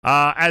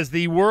As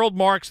the world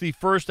marks the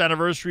first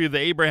anniversary of the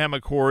Abraham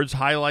Accords,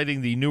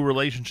 highlighting the new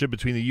relationship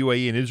between the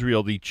UAE and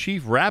Israel, the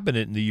chief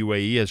rabbinate in the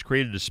UAE has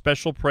created a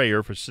special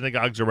prayer for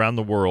synagogues around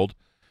the world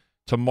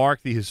to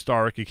mark the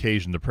historic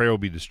occasion. The prayer will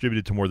be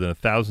distributed to more than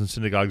 1,000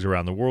 synagogues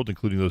around the world,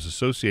 including those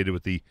associated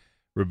with the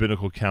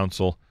Rabbinical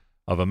Council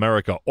of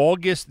America.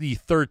 August the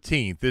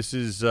 13th, this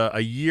is a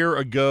year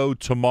ago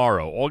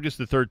tomorrow, August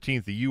the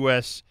 13th, the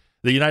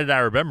United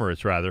Arab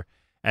Emirates,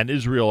 and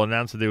Israel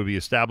announced that they would be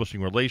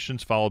establishing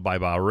relations, followed by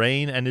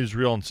Bahrain and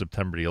Israel on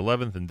September the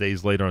 11th, and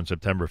days later on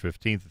September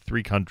 15th, the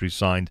three countries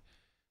signed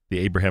the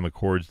Abraham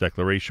Accords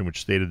Declaration,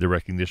 which stated the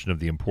recognition of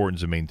the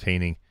importance of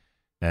maintaining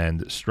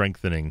and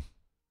strengthening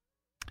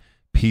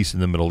peace in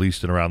the Middle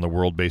East and around the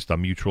world based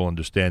on mutual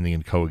understanding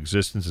and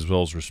coexistence, as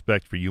well as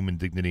respect for human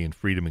dignity and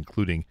freedom,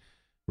 including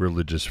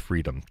religious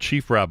freedom.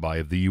 Chief Rabbi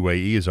of the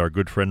UAE is our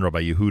good friend,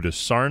 Rabbi Yehuda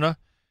Sarna.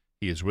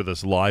 He is with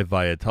us live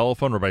via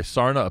telephone. Rabbi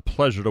Sarna, a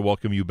pleasure to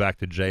welcome you back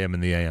to JM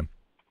and the AM.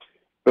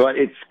 Well,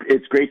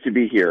 it's great to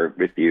be here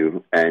with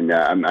you, and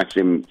I'm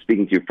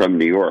speaking to you from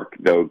New York.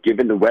 Though,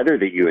 given the weather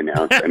that you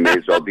announced, I may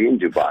as well be in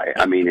Dubai.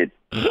 I mean,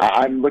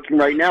 I'm looking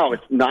right now.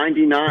 It's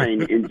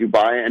 99 in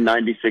Dubai and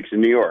 96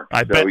 in New York.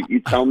 You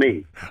tell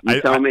me.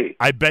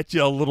 I bet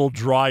you a little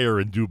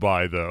drier in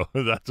Dubai, though.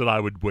 That's what I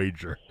would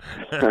wager.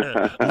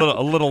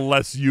 a little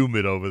less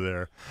humid over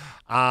there.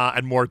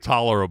 And more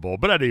tolerable.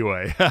 But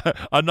anyway,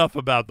 enough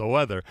about the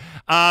weather.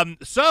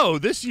 So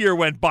this year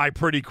went by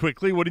pretty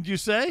quickly. What did you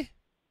say?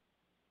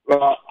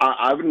 Well,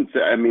 I wouldn't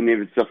say. I mean,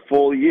 it's a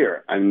full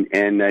year, and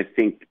I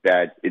think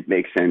that it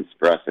makes sense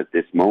for us at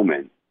this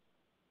moment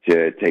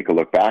to take a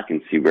look back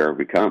and see where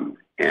we come.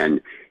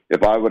 And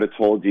if I would have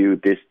told you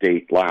this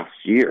date last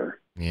year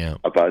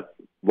about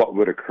what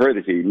would occur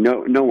this year,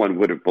 no one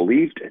would have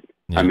believed it.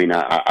 Yeah. I mean,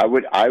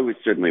 I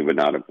certainly would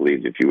not have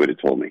believed if you would have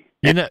told me.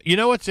 You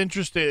know what's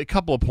interesting? A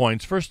couple of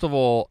points. First of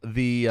all,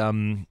 the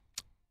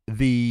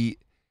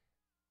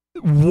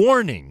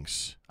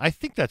warnings. I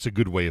think that's a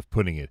good way of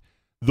putting it.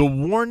 The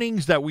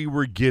warnings that we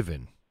were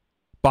given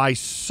by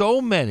so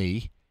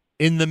many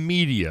in the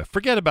media.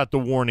 Forget about the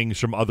warnings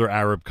from other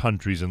Arab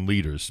countries and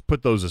leaders.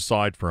 Put those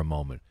aside for a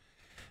moment.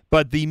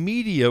 But the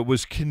media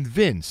was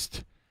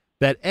convinced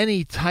that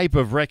any type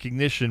of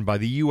recognition by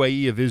the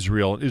UAE of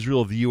Israel and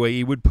Israel of the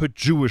UAE would put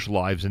Jewish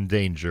lives in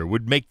danger,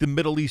 would make the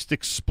Middle East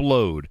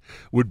explode,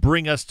 would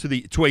bring us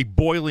to a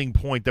boiling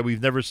point that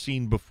we've never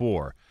seen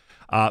before.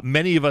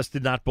 Many of us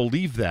did not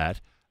believe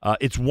that.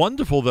 It's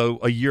wonderful, though,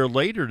 a year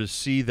later to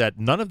see that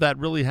none of that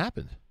really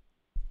happened.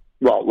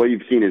 Well, what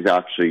you've seen is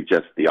actually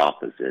just the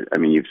opposite. I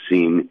mean, you've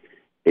seen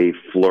a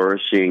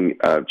flourishing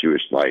of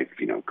Jewish life,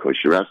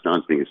 kosher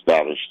restaurants being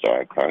established,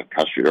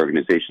 kosher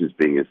organizations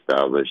being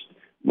established,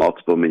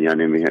 multiple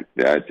minyanim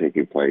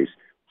taking place,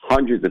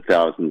 hundreds of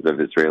thousands of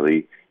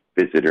Israeli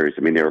visitors.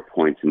 I mean, there were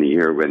points in the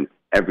year when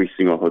every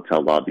single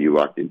hotel lobby you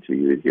walked into,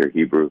 you would hear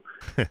Hebrew.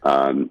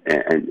 And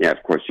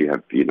of course, you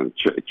have,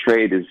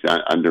 trade is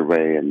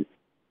underway, and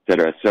et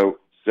cetera.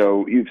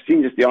 So you've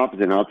seen just the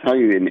opposite. And I'll tell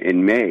you,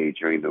 in May,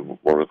 during the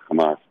war with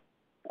Hamas,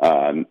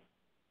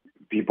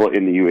 people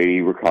in the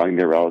UAE were calling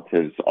their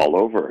relatives all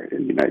over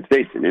in the United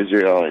States, in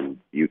Israel, in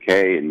the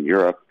UK, in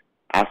Europe,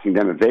 asking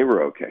them if they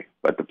were okay.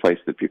 But the place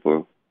that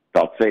people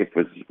felt safe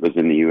was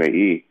in the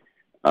UAE,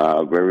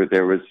 where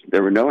there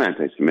were no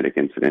anti-Semitic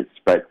incidents.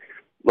 But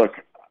look,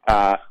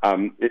 that's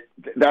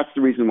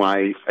the reason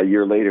why a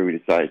year later we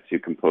decided to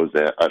compose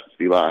a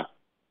tefillah,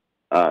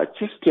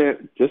 just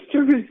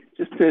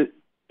to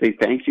say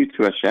thank you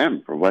to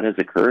Hashem for what has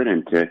occurred,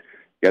 and to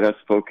get us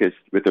focused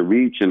with a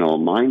regional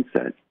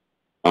mindset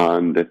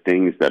on the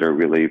things that are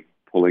really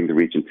pulling the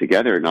region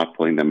together, not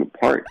pulling them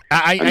apart.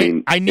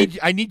 I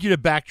need you to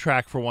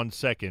backtrack for 1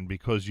 second,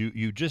 because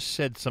you just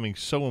said something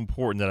so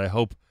important that I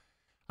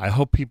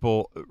hope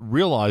people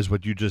realize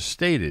what you just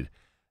stated.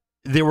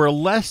 There were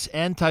less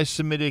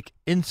anti-Semitic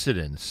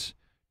incidents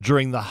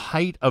during the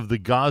height of the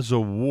Gaza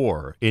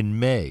war in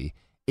May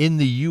in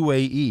the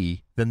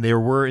UAE than there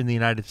were in the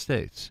United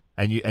States,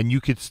 and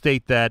you could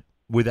state that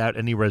without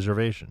any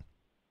reservation.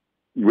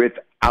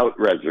 Without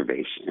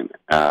reservation.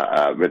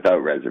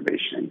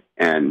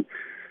 And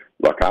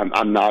look,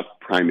 I'm not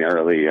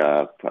primarily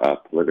a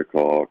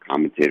political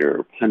commentator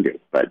or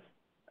pundit, but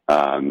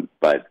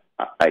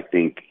I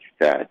think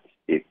that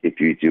if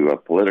you do a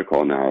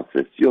political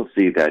analysis, you'll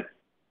see that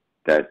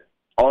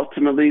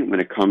ultimately,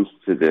 when it comes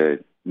to the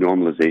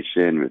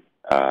normalization with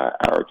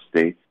Arab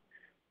states,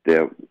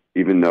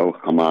 even though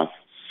Hamas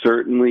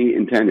certainly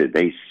intended,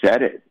 they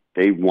said it,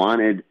 they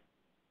wanted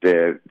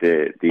the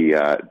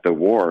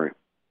war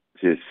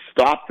to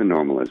stop the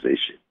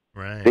normalization.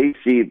 Right. They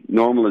see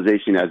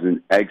normalization as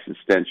an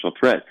existential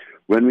threat.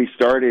 When we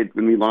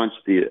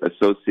launched the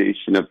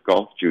Association of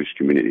Gulf Jewish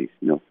Communities,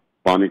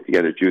 bonding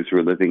together Jews who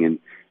are living in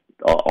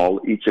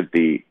each of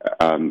the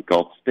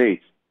Gulf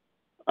states,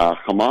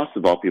 Hamas,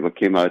 of all people,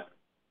 came out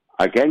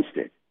against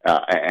it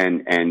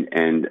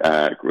and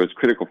was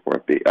critical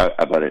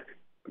about it.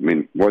 I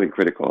mean, more than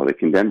critical, they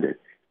condemned it.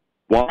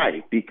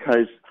 Why?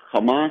 Because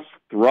Hamas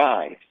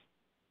thrives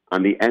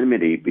on the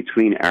enmity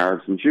between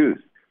Arabs and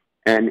Jews.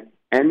 And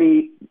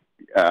any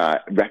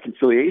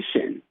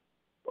reconciliation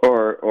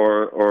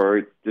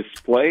or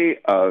display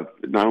of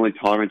not only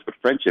tolerance but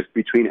friendship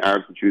between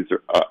Arabs and Jews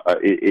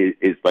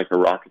is like a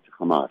rocket to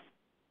Hamas.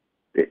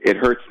 It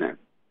hurts them.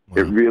 Wow.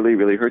 It really,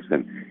 really hurts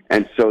them.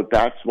 And so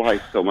that's why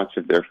so much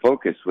of their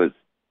focus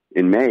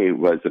in May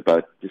was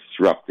about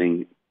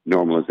disrupting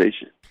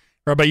normalization.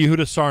 Rabbi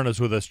Yehuda Sarna is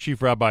with us,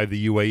 Chief Rabbi of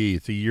the UAE.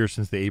 It's a year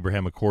since the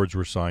Abraham Accords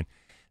were signed.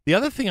 The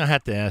other thing I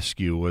had to ask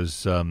you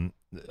was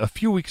a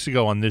few weeks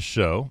ago on this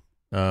show,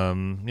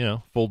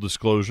 full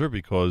disclosure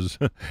because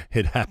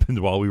it happened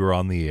while we were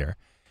on the air,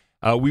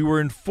 we were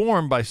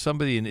informed by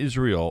somebody in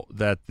Israel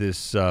that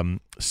this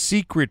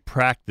secret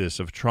practice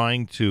of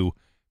trying to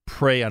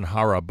pray on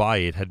Har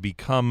HaBayit had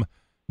become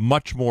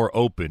much more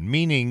open,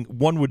 meaning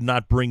one would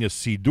not bring a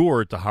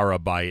Siddur to Har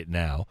HaBayit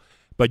now,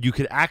 but you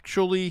could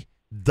actually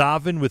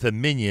daven with a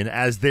minyan,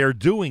 as they're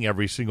doing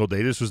every single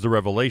day. This was the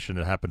revelation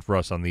that happened for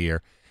us on the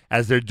air,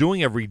 as they're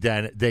doing every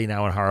day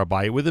now in Har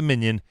HaBayit with a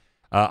minyan,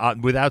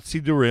 without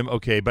Siddurim,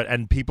 okay,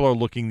 and people are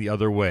looking the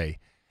other way.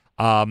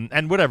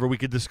 And whatever, we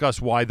could discuss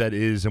why that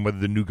is and whether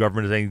the new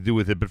government has anything to do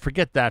with it, but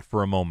forget that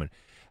for a moment.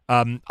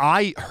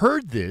 I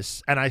heard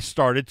this, and I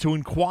started to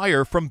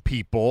inquire from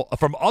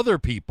other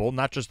people,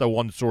 not just the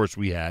one source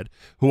we had,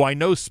 who I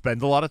know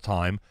spend a lot of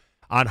time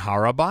on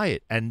Har HaBayit,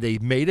 and they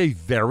made a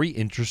very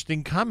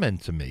interesting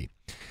comment to me.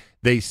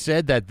 They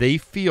said that they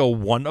feel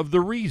one of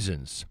the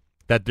reasons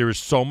that there is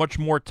so much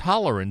more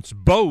tolerance,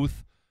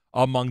 both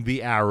among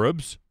the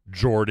Arabs,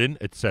 Jordan,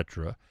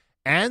 etc.,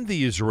 and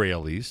the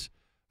Israelis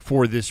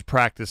for this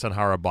practice on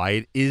Har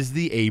HaBayit is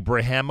the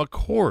Abraham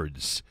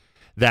Accords.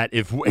 That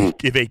if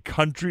a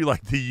country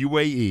like the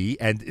UAE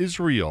and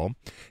Israel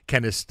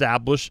can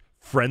establish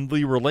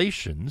friendly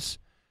relations,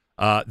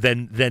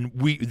 then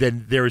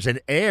there is an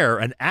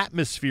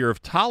atmosphere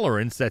of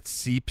tolerance that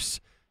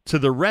seeps to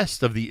the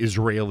rest of the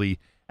Israeli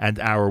and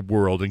Arab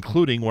world,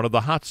 including one of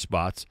the hot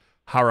spots,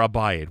 Har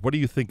HaBayit. What do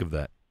you think of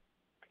that?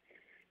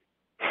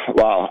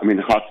 Wow, I mean,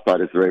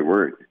 hotspot is the right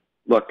word.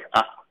 Look,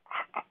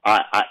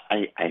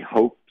 I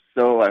hope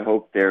so. I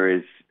hope there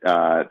is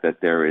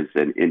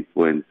an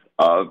influence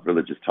of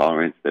religious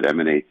tolerance that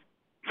emanates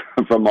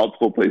from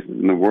multiple places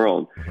in the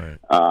world. Right.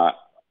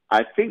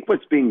 I think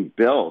what's being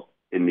built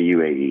in the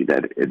UAE,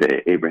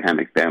 the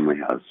Abrahamic Family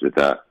House with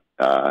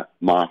a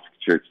mosque,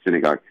 church,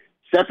 synagogue,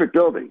 separate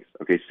buildings,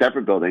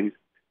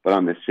 but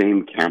on the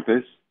same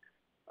campus.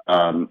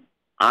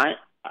 I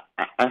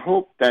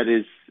hope that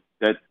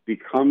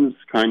becomes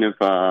kind of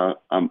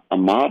a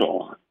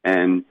model,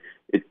 and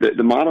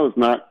the model is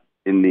not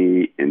in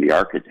the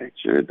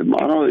architecture. The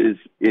model is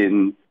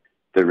in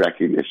the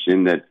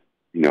recognition that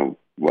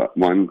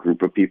one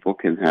group of people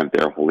can have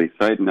their holy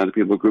site, and other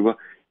people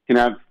can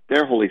have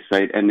their holy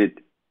site, and it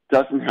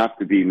doesn't have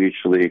to be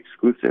mutually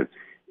exclusive.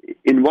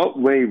 In what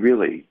way,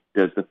 really,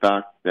 does the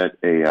fact that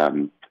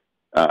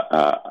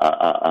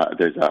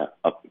there's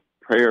a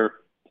prayer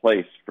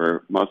place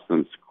for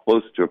Muslims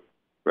close to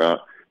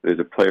there's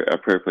a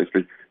prayer place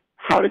for,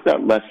 how does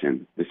that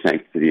lessen the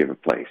sanctity of a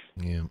place?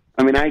 Yeah.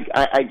 I mean,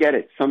 I get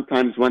it.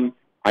 Sometimes one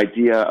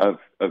idea of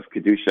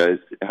Kedusha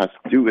has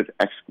to do with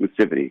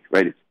exclusivity,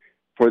 right? It's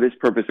for this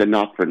purpose and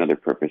not for another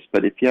purpose.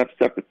 But if you have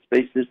separate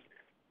spaces,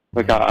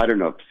 like, I don't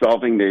know,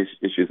 solving these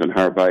issues on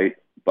Har HaBayit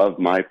above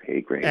my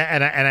pay grade.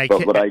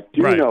 But what I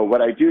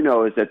do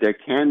know is that there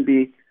can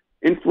be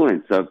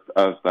influence of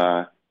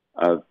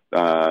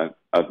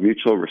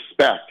mutual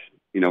respect,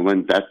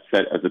 when that's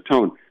set as a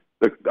tone.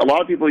 Look, a lot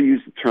of people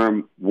use the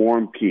term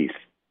warm peace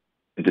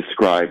to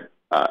describe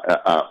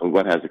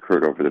what has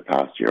occurred over the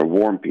past year, a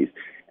warm peace.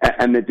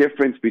 And the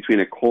difference between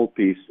a cold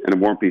peace and a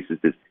warm peace is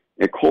this.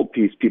 In a cold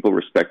peace, people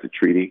respect the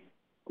treaty.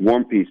 A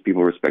warm peace,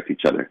 people respect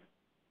each other.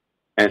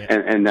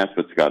 And that's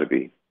what's got to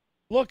be.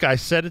 Look, I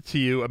said it to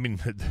you. I mean,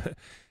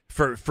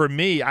 for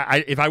me,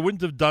 if I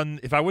wouldn't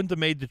have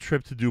made the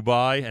trip to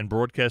Dubai and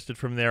broadcasted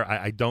from there,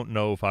 I don't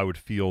know if I would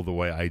feel the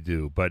way I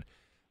do. But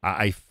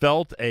I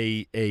felt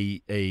a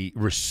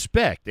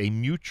respect, a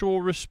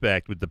mutual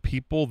respect with the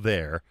people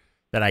there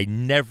that I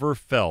never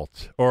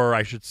felt, or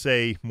I should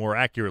say more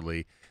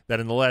accurately, that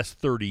in the last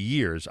 30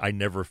 years I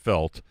never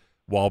felt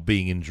while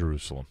being in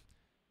Jerusalem.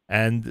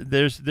 And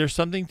there's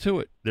something to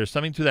it. There's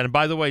something to that. And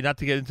by the way, not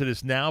to get into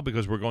this now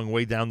because we're going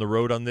way down the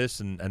road on this,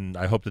 and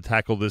I hope to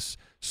tackle this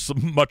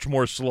much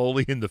more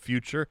slowly in the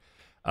future.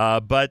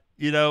 But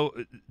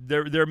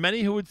there are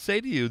many who would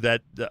say to you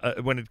that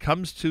when it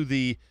comes to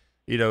the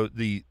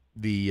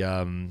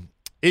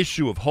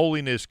issue of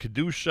holiness,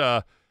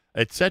 kedusha,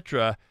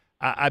 etc.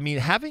 I mean,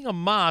 having a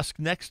mosque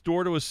next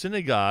door to a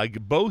synagogue,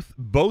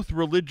 both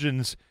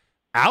religions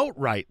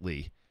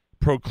outrightly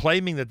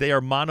proclaiming that they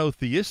are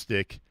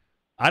monotheistic.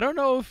 I don't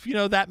know if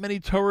that many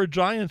Torah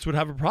giants would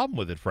have a problem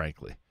with it,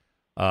 frankly.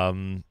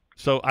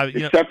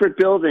 Separate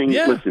buildings.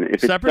 Yeah, listen, if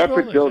it's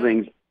separate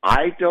buildings,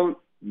 I don't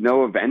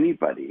know of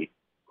anybody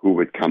who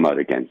would come out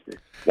against it.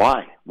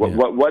 Why?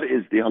 What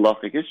is the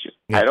halachic issue?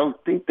 Yeah. I don't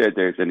think that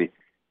there's any,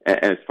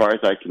 as far as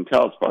I can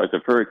tell, as far as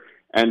I've heard.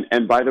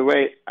 And by the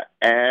way,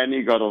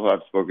 any gadol who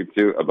I've spoken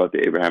to about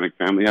the Abrahamic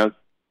Family House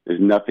There's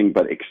nothing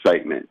but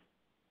excitement.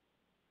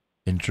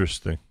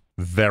 Interesting.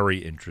 Very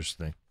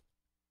interesting.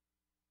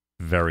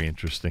 Very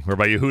interesting.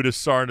 Rabbi Yehuda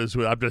Sarna is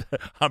with.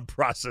 I'm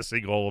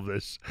processing all of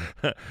this.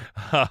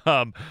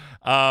 Rabbi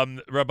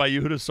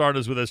Yehuda Sarna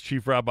is with us,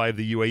 Chief Rabbi of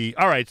the UAE.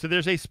 All right, so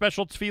there's a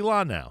special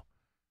tefillah now.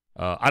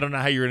 I don't know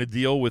how you're going to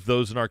deal with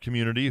those in our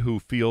community who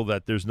feel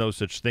that there's no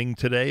such thing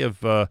today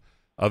of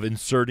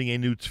inserting a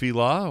new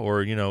tefillah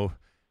or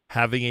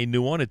having a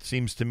new one. It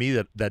seems to me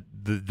that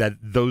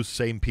those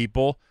same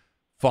people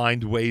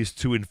find ways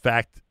to, in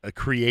fact,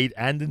 create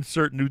and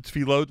insert new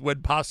tefillot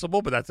when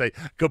possible, but that's a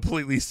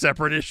completely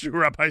separate issue,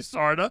 Rabbi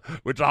Sarna.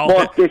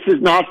 This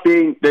is not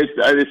being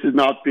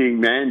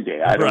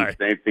mandated. I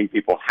don't think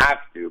people have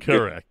to.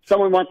 Correct. If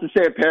someone wants to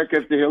say a parak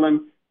of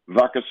Tehillim,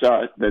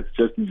 vakasha, that's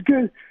just as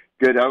good.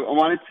 What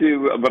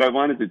I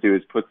wanted to do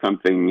is put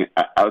something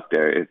out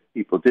there. If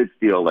people did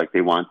feel like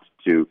they want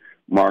to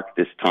mark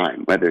this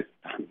time, whether it's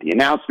the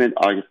announcement,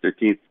 August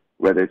 13th,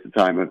 whether it's the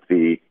time of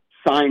the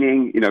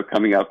signing,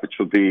 coming up, which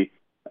will be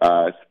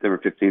September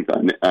 15th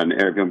on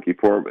Erev Yom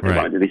Kippur,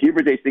 the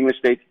Hebrew dates, English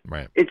dates.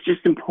 Right. It's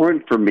just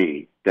important for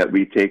me that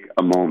we take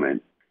a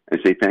moment and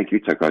say thank you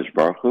to HaKadosh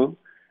Baruch Hu,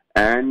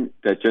 and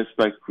that just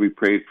like we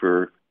prayed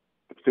for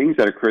things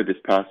that occurred this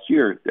past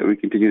year, that we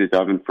continue to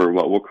daven for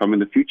what will come in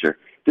the future.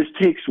 This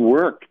takes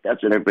work.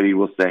 That's what everybody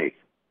will say.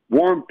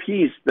 War and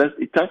peace,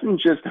 it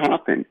doesn't just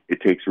happen.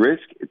 It takes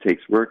risk, it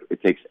takes work,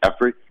 it takes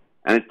effort,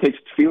 and it takes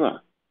tefillah.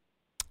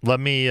 Let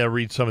me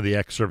read some of the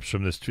excerpts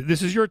from this.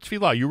 This is your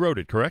tefillah. You wrote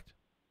it, correct?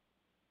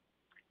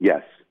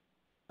 Yes.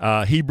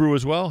 Hebrew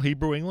as well?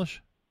 Hebrew,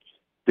 English?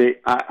 The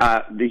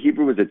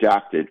Hebrew was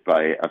adapted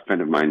by a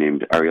friend of mine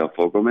named Ariel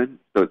Fogelman,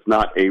 so it's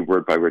not a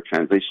word-by-word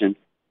translation.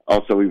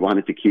 Also, we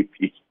wanted to keep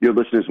your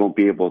listeners won't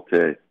be able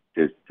to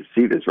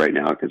see this right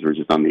now because we're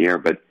just on the air,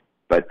 but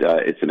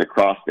it's an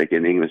acrostic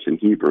in English and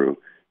Hebrew,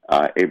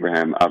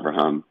 Avraham.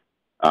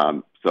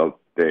 So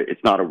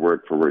it's not a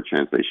word-for-word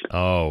translation.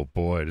 Oh,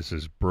 boy, this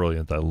is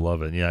brilliant. I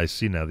love it. Yeah, I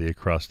see now the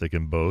acrostic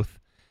in both.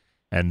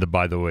 And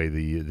by the way,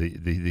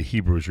 the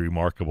Hebrew is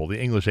remarkable.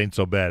 The English ain't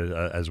so bad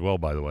as well,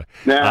 by the way.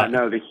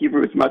 No, the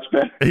Hebrew is much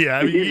better.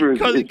 Yeah, the Hebrew is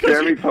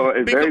very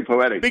poetic. Very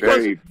poetic.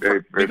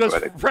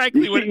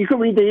 Frankly, you can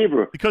read the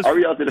Hebrew.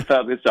 Ariel did a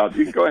fabulous job.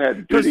 You can go ahead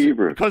and do the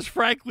Hebrew. Because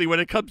frankly, when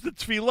it comes to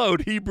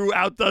tefillot, Hebrew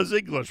outdoes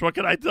English. What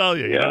can I tell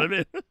you? You know what I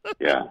mean?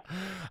 Yeah.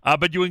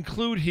 But you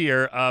include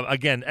here,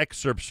 again,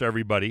 excerpts for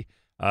everybody,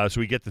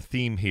 so we get the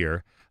theme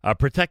here.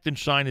 Protect and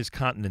shine his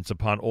countenance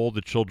upon all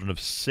the children of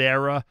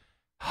Sarah,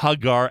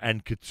 Hagar,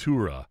 and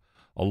Keturah,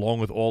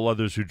 along with all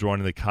others who join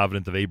in the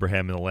covenant of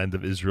Abraham in the land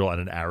of Israel and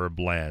in Arab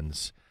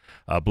lands.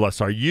 Bless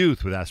our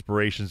youth with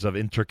aspirations of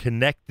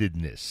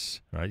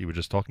interconnectedness. Right? You were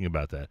just talking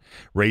about that.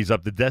 Raise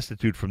up the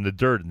destitute from the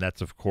dirt, and that's,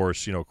 of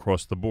course,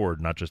 across the board,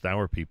 not just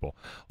our people.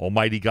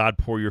 Almighty God,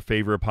 pour your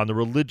favor upon the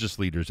religious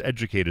leaders,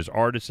 educators,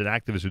 artists, and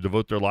activists who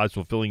devote their lives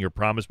fulfilling your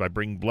promise by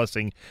bringing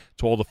blessing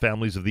to all the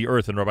families of the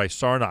earth. And Rabbi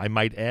Sarna, I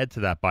might add to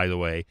that, by the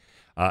way,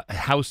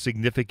 how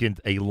significant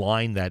a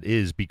line that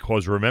is,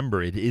 because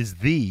remember, it is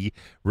the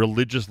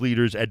religious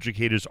leaders,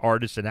 educators,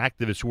 artists, and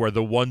activists who are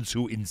the ones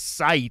who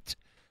incite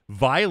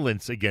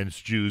violence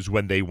against Jews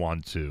when they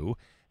want to,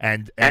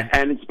 and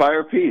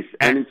inspire peace,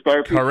 and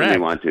inspire peace when they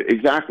want to.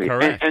 Exactly.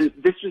 Correct. And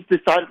this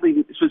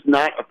was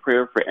not a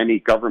prayer for any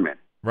government.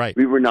 Right.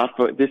 We were not.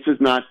 This was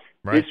not.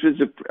 Right. This was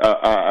a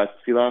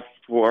tefillah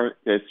for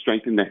to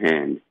strengthen the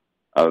hand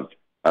of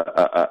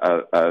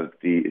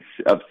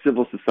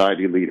civil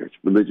society leaders,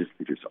 religious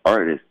leaders,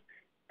 artists,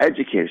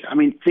 educators. I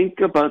mean,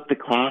 think about the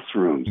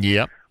classrooms.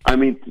 Yep. I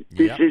mean,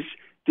 this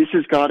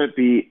has got to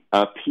be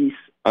a piece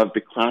of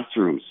the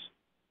classrooms.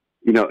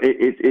 And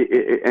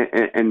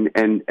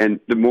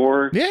the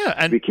more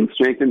we can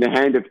strengthen the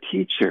hand of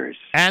teachers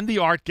and the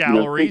art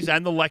galleries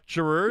and the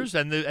lecturers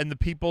and the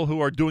people who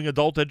are doing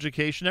adult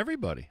education,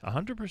 everybody,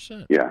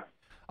 100%. Yeah.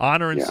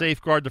 Honor and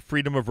safeguard the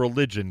freedom of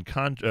religion,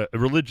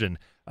 conscience,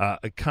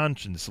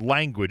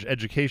 language,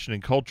 education,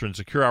 and culture, and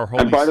secure our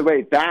holy. And by the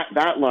way,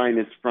 that line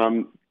is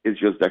from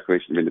Israel's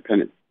Declaration of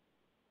Independence.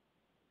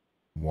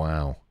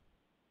 Wow.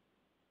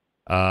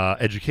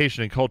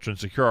 Education and culture, and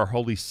secure our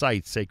holy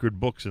sites, sacred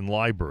books, and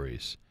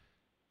libraries.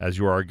 As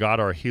you are our God,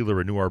 our healer,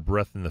 renew our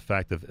breath in the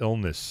fact of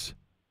illness.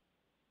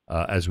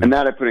 And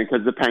that I put in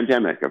because the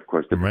pandemic, of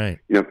course. Right.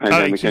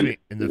 Pandemic.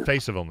 In the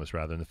face of illness,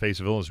 rather. In the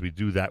face of illness, we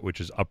do that which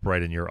is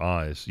upright in your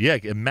eyes. Yeah,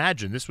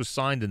 imagine this was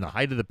signed in the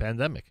height of the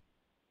pandemic.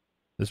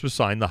 This was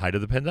signed the height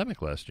of the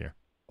pandemic last year.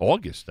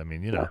 August. I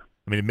mean, I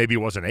mean, maybe it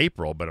wasn't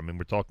April, but I mean,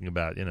 we're talking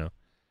about, a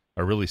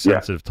really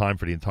sensitive time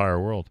for the entire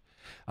world.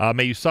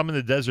 May you summon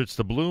the deserts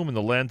to bloom and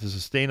the land to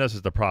sustain us,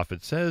 as the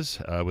prophet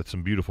says, with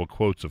some beautiful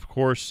quotes, of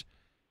course.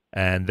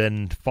 And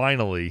then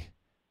finally,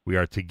 we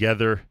are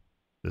together,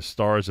 the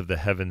stars of the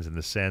heavens and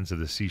the sands of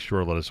the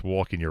seashore. Let us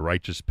walk in your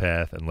righteous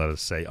path, and let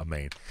us say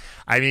amen.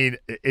 I mean,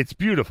 it's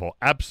beautiful,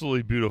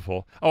 absolutely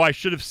beautiful. Oh, I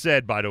should have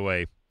said, by the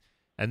way,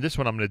 and this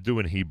one I'm going to do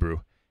in Hebrew.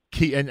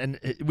 And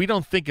we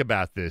don't think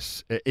about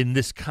this in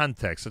this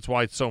context. That's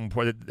why it's so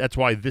important. That's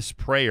why this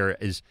prayer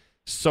is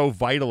so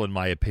vital, in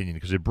my opinion,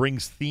 because it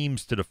brings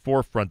themes to the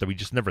forefront that we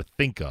just never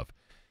think of.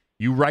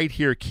 You write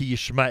here, Ki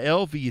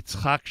Yishmael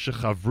v'Yitzchak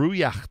shechavru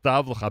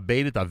yachdav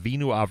l'chabed et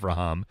Avinu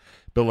Avraham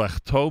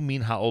belechto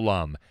min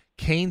ha'olam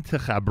kein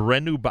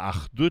techabrenu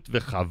ba'achdut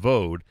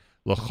v'chavod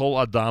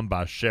l'chol adam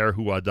ba'asher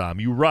hu adam.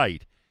 You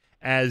write,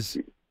 as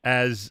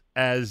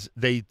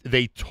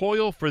they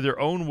toil for their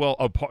own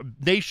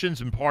nations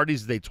and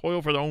parties, they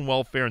toil for their own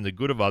welfare and the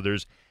good of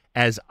others,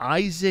 as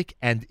Isaac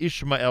and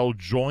Ishmael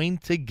join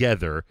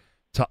together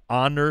to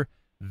honor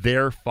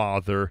their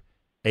father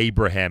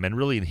Abraham. And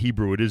really in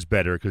Hebrew it is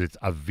better because it's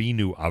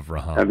Avinu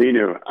Avraham.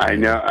 Avinu. I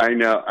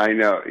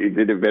know. He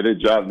did a better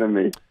job than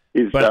me.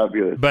 He's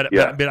fabulous. But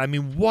I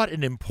mean, what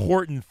an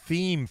important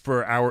theme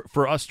for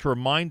us to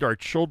remind our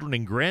children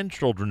and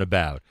grandchildren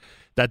about.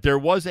 That there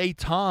was a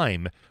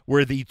time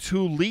where the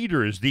two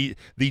leaders, the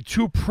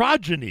two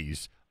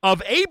progenies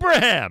of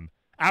Abraham,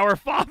 our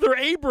father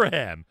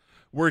Abraham,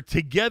 were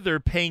together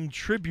paying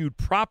tribute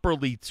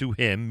properly to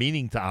him,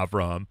 meaning to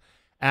Avraham,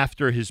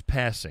 after his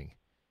passing.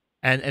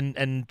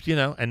 And you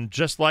know, and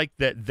just like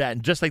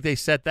that just like they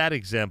set that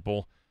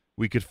example,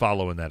 we could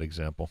follow in that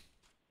example.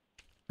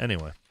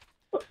 Anyway,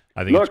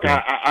 I think. Look,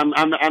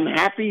 I'm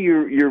happy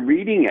you're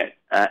reading it,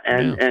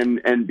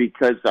 and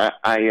because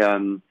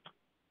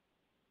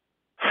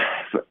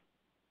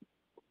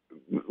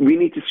we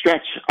need to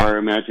stretch our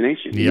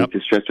imagination. We need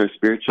to stretch our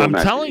spiritual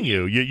imagination. I'm telling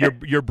you,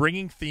 you're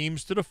bringing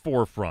themes to the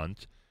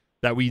forefront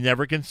that we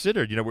never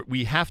considered. You know,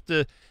 we have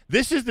to.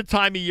 This is the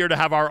time of year to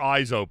have our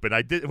eyes open.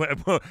 I did in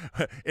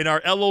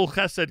our Elul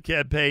Chesed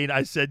campaign.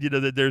 I said, you know,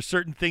 that there's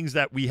certain things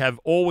that we have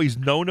always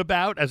known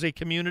about as a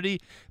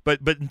community, but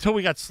until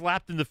we got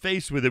slapped in the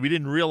face with it, we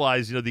didn't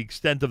realize, you know, the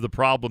extent of the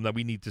problem that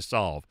we need to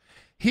solve.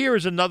 Here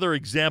is another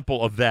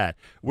example of that,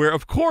 where,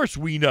 of course,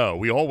 we know,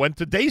 we all went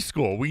to day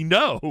school. We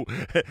know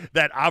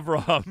that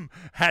Avraham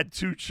had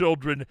two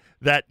children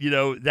that, you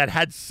know, that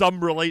had some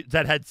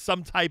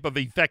type of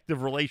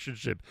effective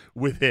relationship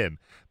with him.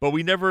 But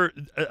we never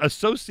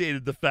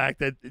associated the fact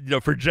that, you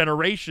know, for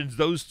generations,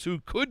 those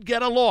two could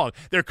get along.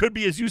 There could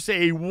be, as you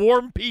say, a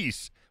warm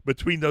peace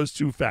between those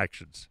two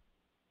factions.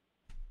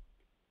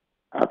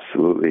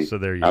 Absolutely. So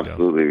there you go.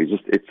 Absolutely.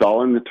 It's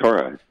all in the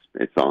Torah.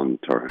 It's all in the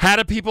Torah. How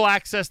do people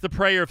access the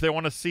prayer if they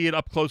want to see it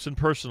up close and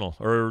personal,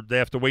 or they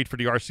have to wait for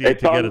the RCA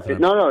to get it to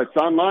them? No, it's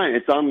online.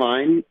 It's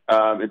online.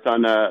 It's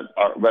on our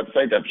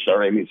website,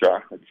 Sharei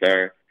Mizrach.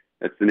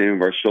 That's the name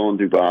of our shul in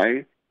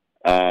Dubai.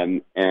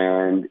 And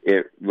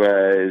it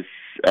was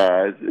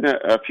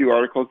a few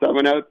articles that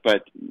went out,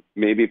 but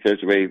maybe if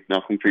there's a way,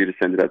 Nachum, for you to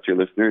send it out to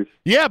your listeners.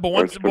 Yeah, but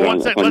on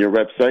your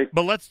website.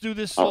 But let's do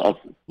this.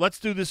 Let's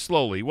do this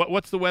slowly.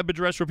 What's the web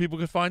address where people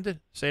can find it?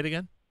 Say it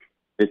again.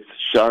 It's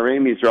Sharei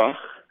Mizrach,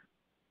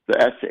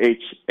 the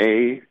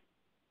SHA,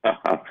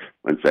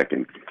 one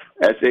second,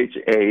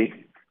 SHAREI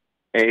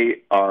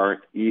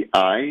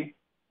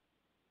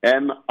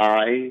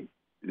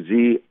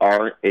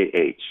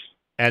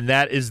And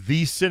that is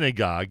the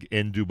synagogue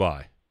in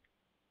Dubai.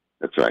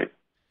 That's right.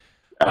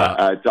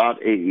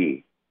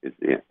 .ae is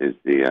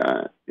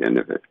the end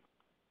of it.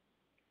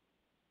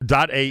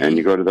 .ae. And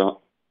you go to the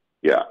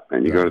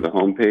go to the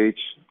homepage.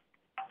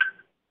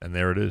 And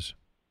there it is.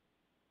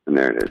 And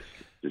there it is.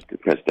 Just to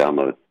press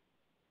download.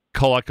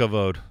 Kol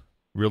hakavod.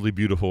 Really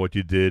beautiful what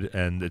you did,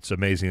 and it's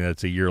amazing that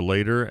it's a year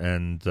later,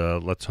 and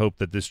let's hope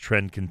that this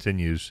trend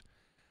continues.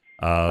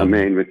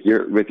 Amen. With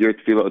your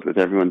tefillot, with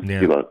everyone's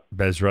tefillot.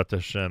 Bezrat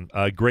Hashem.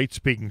 Great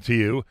speaking to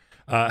you.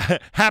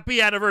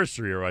 Happy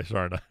anniversary, Rabbi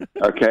Sarna.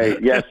 Okay,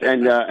 yes,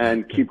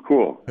 and keep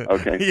cool.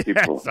 Okay, keep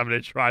cool. I'm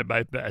going to try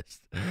my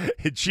best.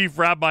 Chief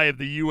Rabbi of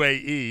the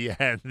UAE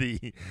and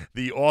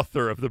the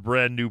author of the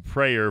brand new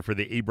prayer for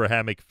the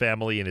Abrahamic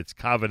family and its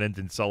covenant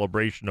in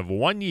celebration of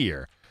 1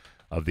 year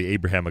of the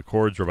Abraham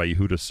Accords, Rabbi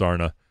Yehuda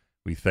Sarna.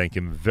 We thank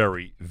him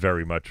very,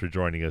 very much for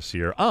joining us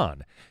here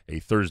on a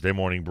Thursday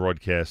morning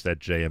broadcast at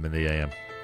JM in the AM.